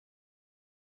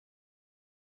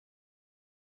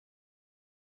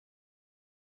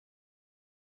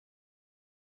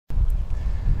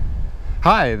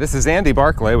Hi, this is Andy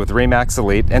Barclay with Remax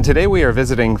Elite, and today we are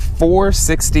visiting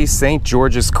 460 St.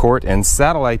 George's Court in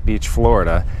Satellite Beach,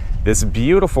 Florida. This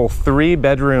beautiful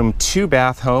 3-bedroom,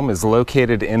 2-bath home is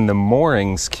located in the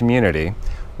Moorings community.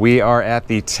 We are at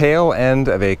the tail end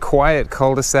of a quiet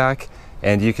cul-de-sac,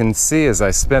 and you can see as I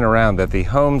spin around that the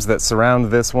homes that surround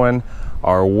this one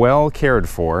are well cared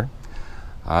for.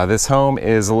 This home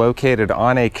is located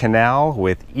on a canal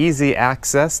with easy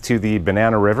access to the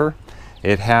Banana River.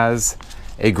 It has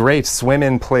a great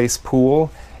swim-in-place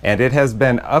pool, and it has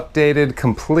been updated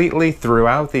completely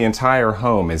throughout the entire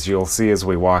home, as you'll see as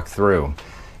we walk through.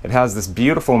 It has this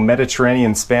beautiful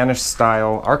Mediterranean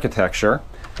Spanish-style architecture,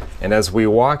 and as we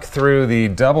walk through the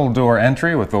double-door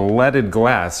entry with the leaded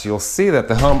glass, you'll see that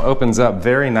the home opens up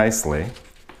very nicely.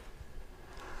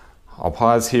 I'll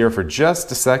pause here for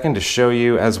just a second to show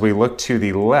you as we look to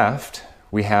the left,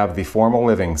 we have the formal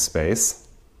living space.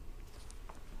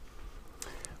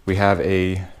 We have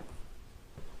a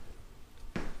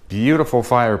beautiful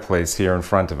fireplace here in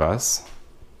front of us.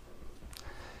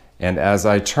 And as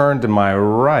I turn to my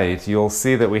right, you'll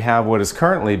see that we have what is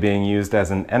currently being used as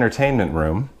an entertainment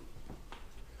room.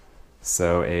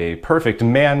 So a perfect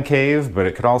man cave, but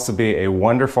it could also be a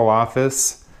wonderful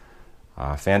office,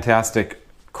 fantastic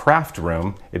craft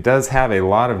room. It does have a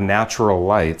lot of natural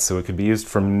light, so it could be used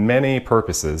for many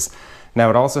purposes.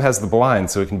 Now it also has the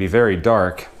blinds, so it can be very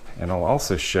dark. And I'll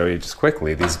also show you just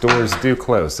quickly, these doors do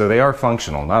close, so they are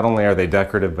functional. Not only are they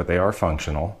decorative, but they are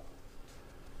functional.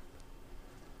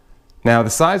 Now the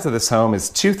size of this home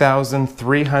is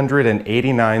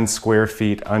 2,389 square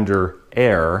feet under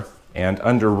air, and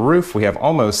under roof we have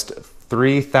almost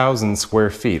 3,000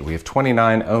 square feet. We have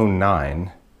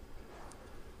 2,909.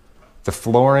 The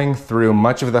flooring through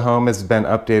much of the home has been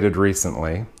updated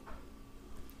recently.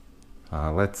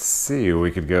 Let's see,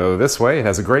 we could go this way. It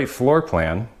has a great floor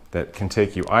plan that can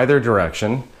take you either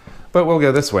direction, but we'll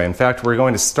go this way. In fact, we're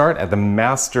going to start at the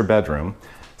master bedroom.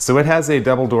 So it has a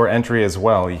double door entry as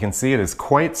well. You can see it is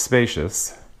quite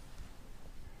spacious.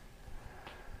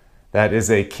 That is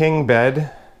a king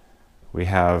bed. We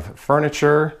have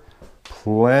furniture,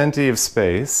 plenty of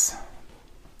space.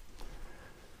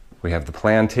 We have the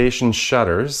plantation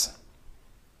shutters.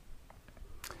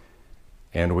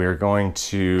 And we're going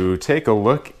to take a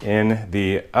look in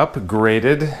the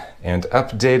upgraded and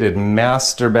updated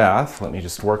master bath. Let me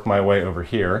just work my way over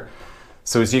here.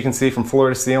 So as you can see from floor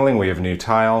to ceiling, we have new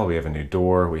tile, we have a new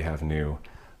door, we have new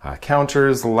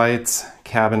counters, lights,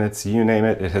 cabinets, you name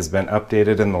it. It has been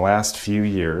updated in the last few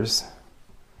years.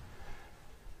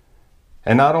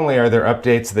 And not only are there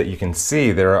updates that you can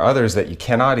see, there are others that you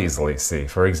cannot easily see.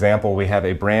 For example, we have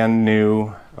a brand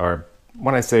new, or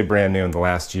when I say brand new in the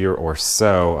last year or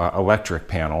so, electric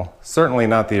panel. Certainly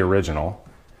not the original.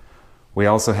 We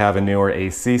also have a newer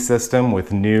AC system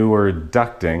with newer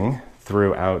ducting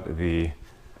throughout the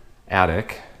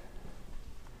attic.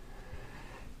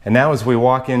 And now as we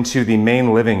walk into the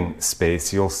main living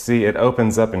space, you'll see it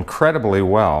opens up incredibly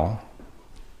well.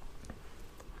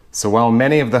 So while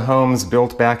many of the homes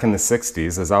built back in the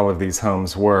 60s, as all of these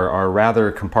homes were, are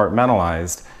rather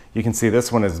compartmentalized, you can see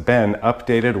this one has been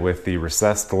updated with the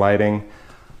recessed lighting,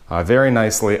 very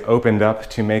nicely opened up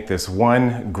to make this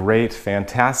one great,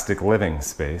 fantastic living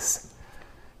space.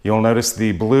 You'll notice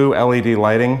the blue LED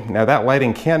lighting. Now that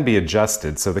lighting can be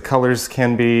adjusted, so the colors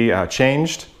can be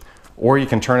changed, or you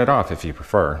can turn it off if you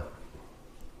prefer.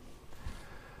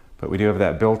 But we do have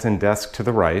that built-in desk to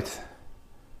the right.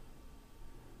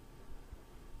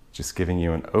 Just giving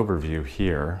you an overview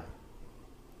here.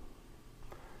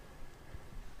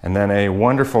 And then a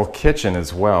wonderful kitchen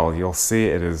as well. You'll see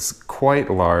it is quite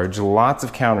large, lots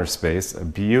of counter space, a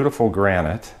beautiful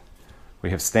granite. We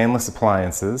have stainless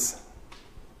appliances.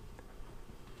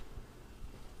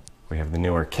 We have the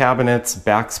newer cabinets,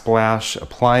 backsplash,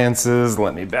 appliances.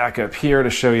 Let me back up here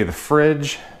to show you the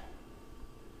fridge.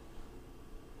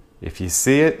 If you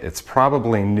see it, it's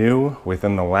probably new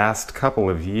within the last couple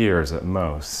of years at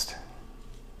most.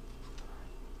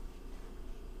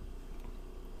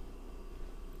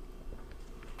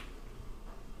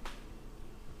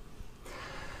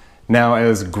 Now,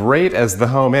 as great as the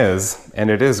home is, and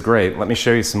it is great, let me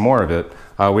show you some more of it.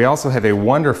 We also have a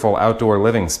wonderful outdoor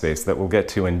living space that we'll get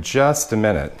to in just a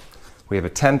minute. We have a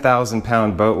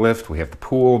 10,000-pound boat lift, we have the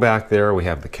pool back there, we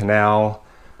have the canal,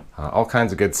 all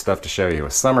kinds of good stuff to show you. A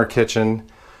summer kitchen.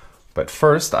 But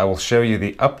first, I will show you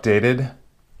the updated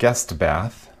guest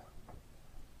bath.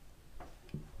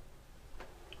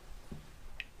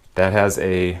 That has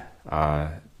a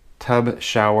tub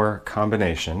shower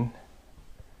combination.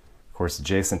 Of course,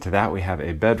 adjacent to that we have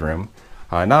a bedroom.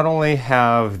 Not only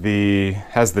has the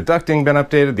ducting been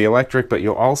updated, the electric, but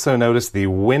you'll also notice the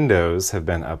windows have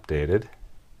been updated. In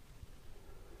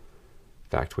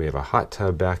fact, we have a hot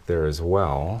tub back there as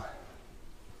well.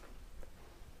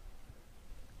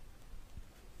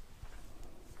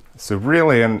 So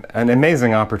really an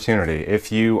amazing opportunity.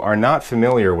 If you are not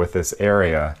familiar with this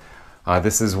area,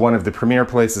 this is one of the premier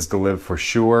places to live for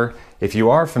sure. If you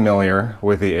are familiar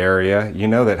with the area, you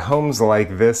know that homes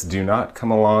like this do not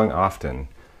come along often.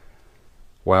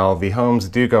 While the homes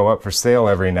do go up for sale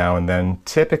every now and then,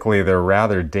 typically they're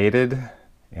rather dated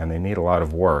and they need a lot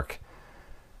of work.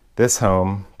 This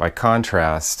home, by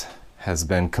contrast, has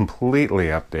been completely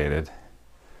updated,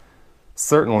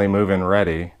 certainly move-in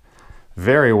ready,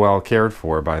 very well cared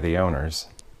for by the owners.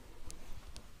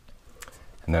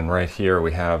 And then right here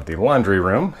we have the laundry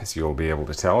room, as you'll be able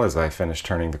to tell as I finish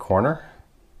turning the corner.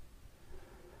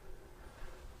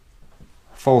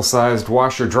 Full-sized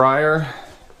washer dryer.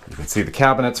 You can see the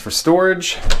cabinets for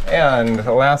storage. And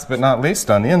last but not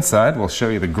least, on the inside, we'll show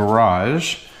you the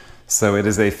garage. So it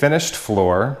is a finished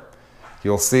floor.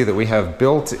 You'll see that we have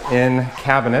built-in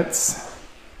cabinets,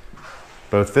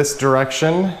 both this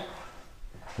direction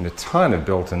and a ton of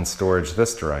built-in storage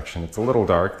this direction. It's a little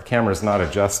dark, the camera's not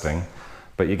adjusting,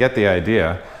 but you get the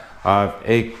idea.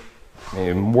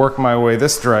 Work my way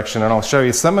this direction and I'll show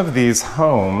you some of these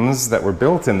homes that were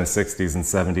built in the 60s and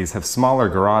 70s have smaller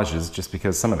garages just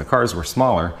because some of the cars were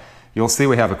smaller. You'll see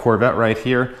we have a Corvette right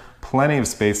here, plenty of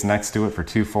space next to it for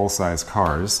two full-size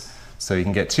cars. So you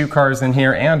can get two cars in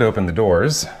here and open the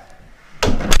doors.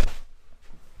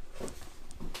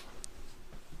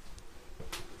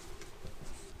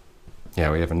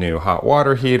 Yeah, we have a new hot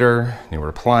water heater, newer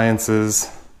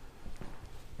appliances,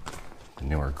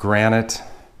 newer granite,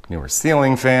 newer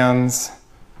ceiling fans,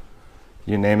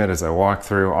 you name it as I walk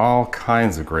through, all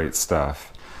kinds of great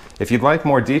stuff. If you'd like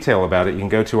more detail about it, you can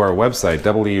go to our website,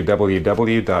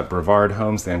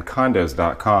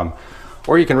 www.brevardhomesandcondos.com,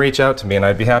 or you can reach out to me and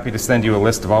I'd be happy to send you a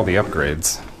list of all the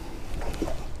upgrades.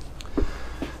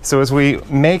 So as we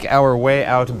make our way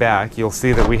out back, you'll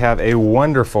see that we have a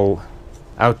wonderful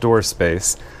outdoor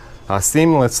space,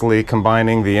 seamlessly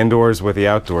combining the indoors with the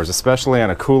outdoors. Especially on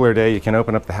a cooler day, you can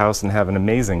open up the house and have an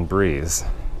amazing breeze.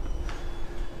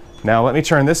 Now let me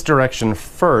turn this direction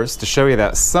first to show you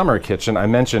that summer kitchen I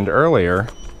mentioned earlier.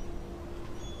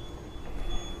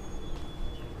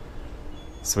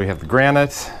 So we have the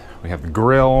granite, we have the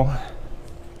grill,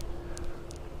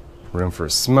 room for a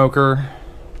smoker,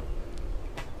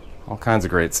 all kinds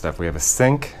of great stuff. We have a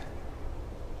sink.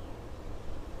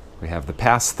 We have the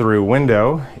pass-through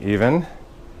window even.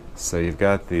 So you've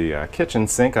got the kitchen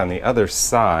sink on the other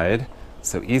side,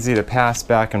 so easy to pass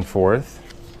back and forth.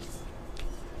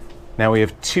 Now we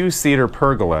have two cedar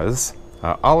pergolas.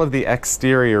 All of the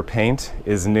exterior paint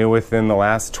is new within the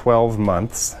last 12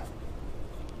 months.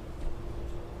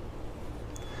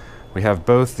 We have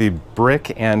both the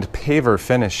brick and paver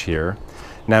finish here.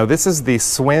 Now this is the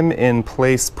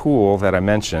swim-in-place pool that I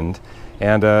mentioned.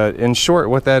 And in short,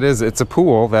 what that is, it's a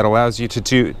pool that allows you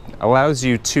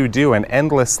to do an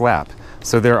endless lap.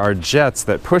 So there are jets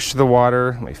that push the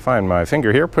water, let me find my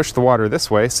finger here, push the water this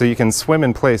way so you can swim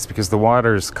in place because the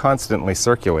water is constantly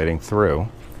circulating through.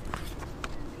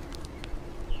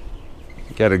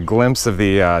 Get a glimpse of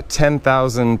the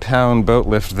 10,000-pound boat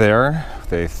lift there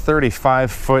with a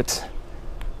 35-foot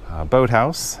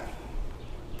boathouse.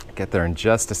 Get there in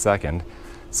just a second.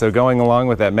 So going along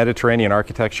with that Mediterranean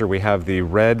architecture, we have the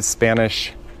red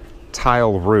Spanish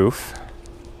tile roof.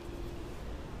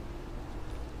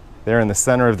 There in the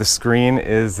center of the screen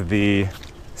is the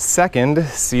second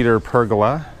cedar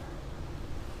pergola.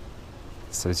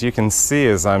 So as you can see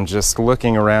as I'm just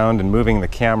looking around and moving the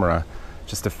camera,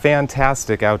 just a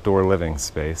fantastic outdoor living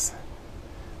space.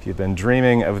 If you've been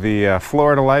dreaming of the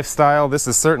Florida lifestyle, this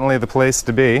is certainly the place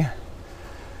to be.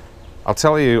 I'll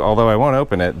tell you, although I won't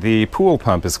open it, the pool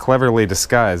pump is cleverly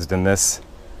disguised in this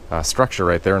structure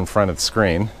right there in front of the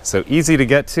screen. So easy to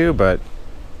get to, but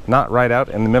not right out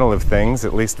in the middle of things,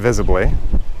 at least visibly.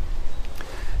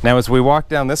 Now as we walk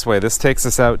down this way, this takes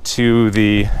us out to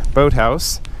the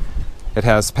boathouse. It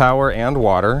has power and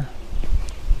water.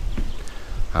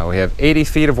 We have 80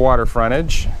 feet of water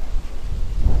frontage.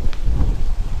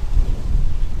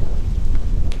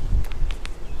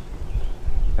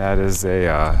 That is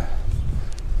a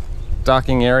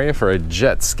docking area for a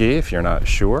jet ski if you're not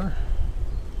sure.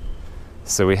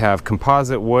 So we have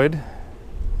composite wood.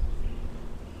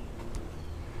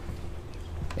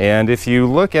 And if you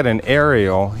look at an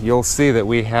aerial, you'll see that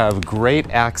we have great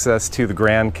access to the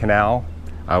Grand Canal,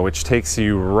 which takes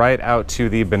you right out to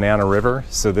the Banana River.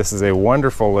 So this is a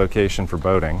wonderful location for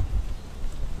boating.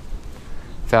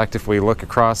 fact, if we look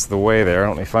across the way there,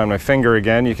 let me find my finger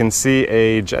again, you can see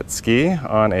a jet ski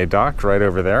on a dock right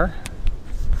over there.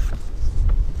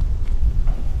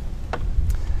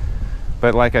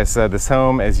 But like I said, this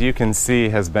home, as you can see,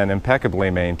 has been impeccably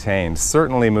maintained,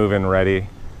 certainly move-in ready.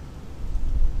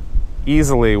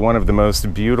 Easily one of the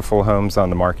most beautiful homes on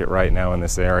the market right now in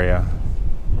this area.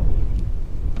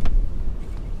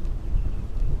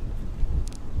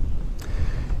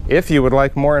 If you would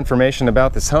like more information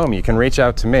about this home, you can reach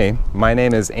out to me. My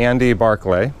name is Andy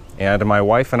Barclay, and my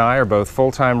wife and I are both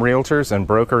full-time realtors and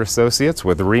broker associates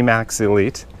with RE/MAX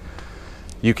Elite.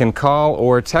 You can call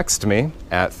or text me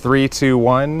at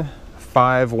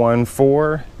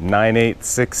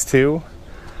 321-514-9862.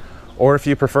 Or if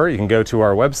you prefer, you can go to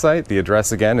our website. The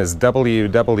address again is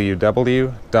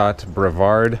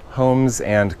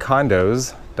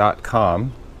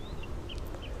www.brevardhomesandcondos.com.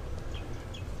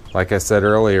 Like I said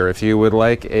earlier, if you would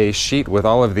like a sheet with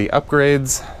all of the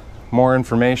upgrades, more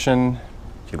information,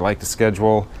 if you'd like to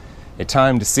schedule a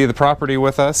time to see the property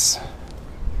with us,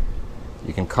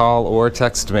 you can call or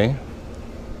text me.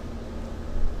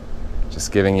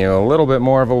 Just giving you a little bit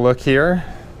more of a look here.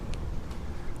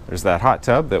 There's that hot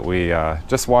tub that we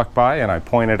just walked by and I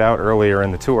pointed out earlier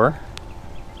in the tour.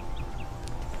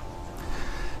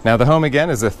 Now the home again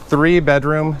is a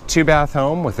 3-bedroom, 2-bath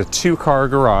home with a 2-car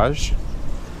garage.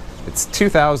 It's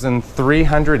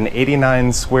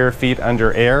 2,389 square feet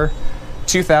under air,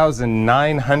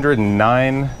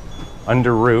 2,909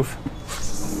 under roof.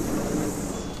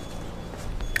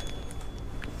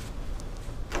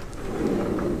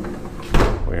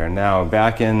 We are now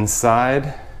back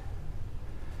inside.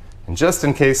 And just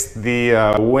in case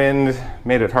the wind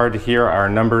made it hard to hear, our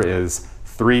number is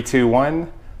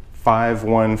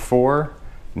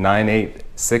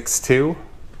 321-514-9862.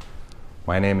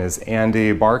 My name is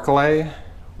Andy Barclay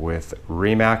with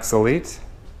RE/MAX Elite,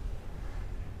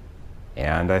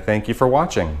 and I thank you for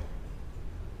watching.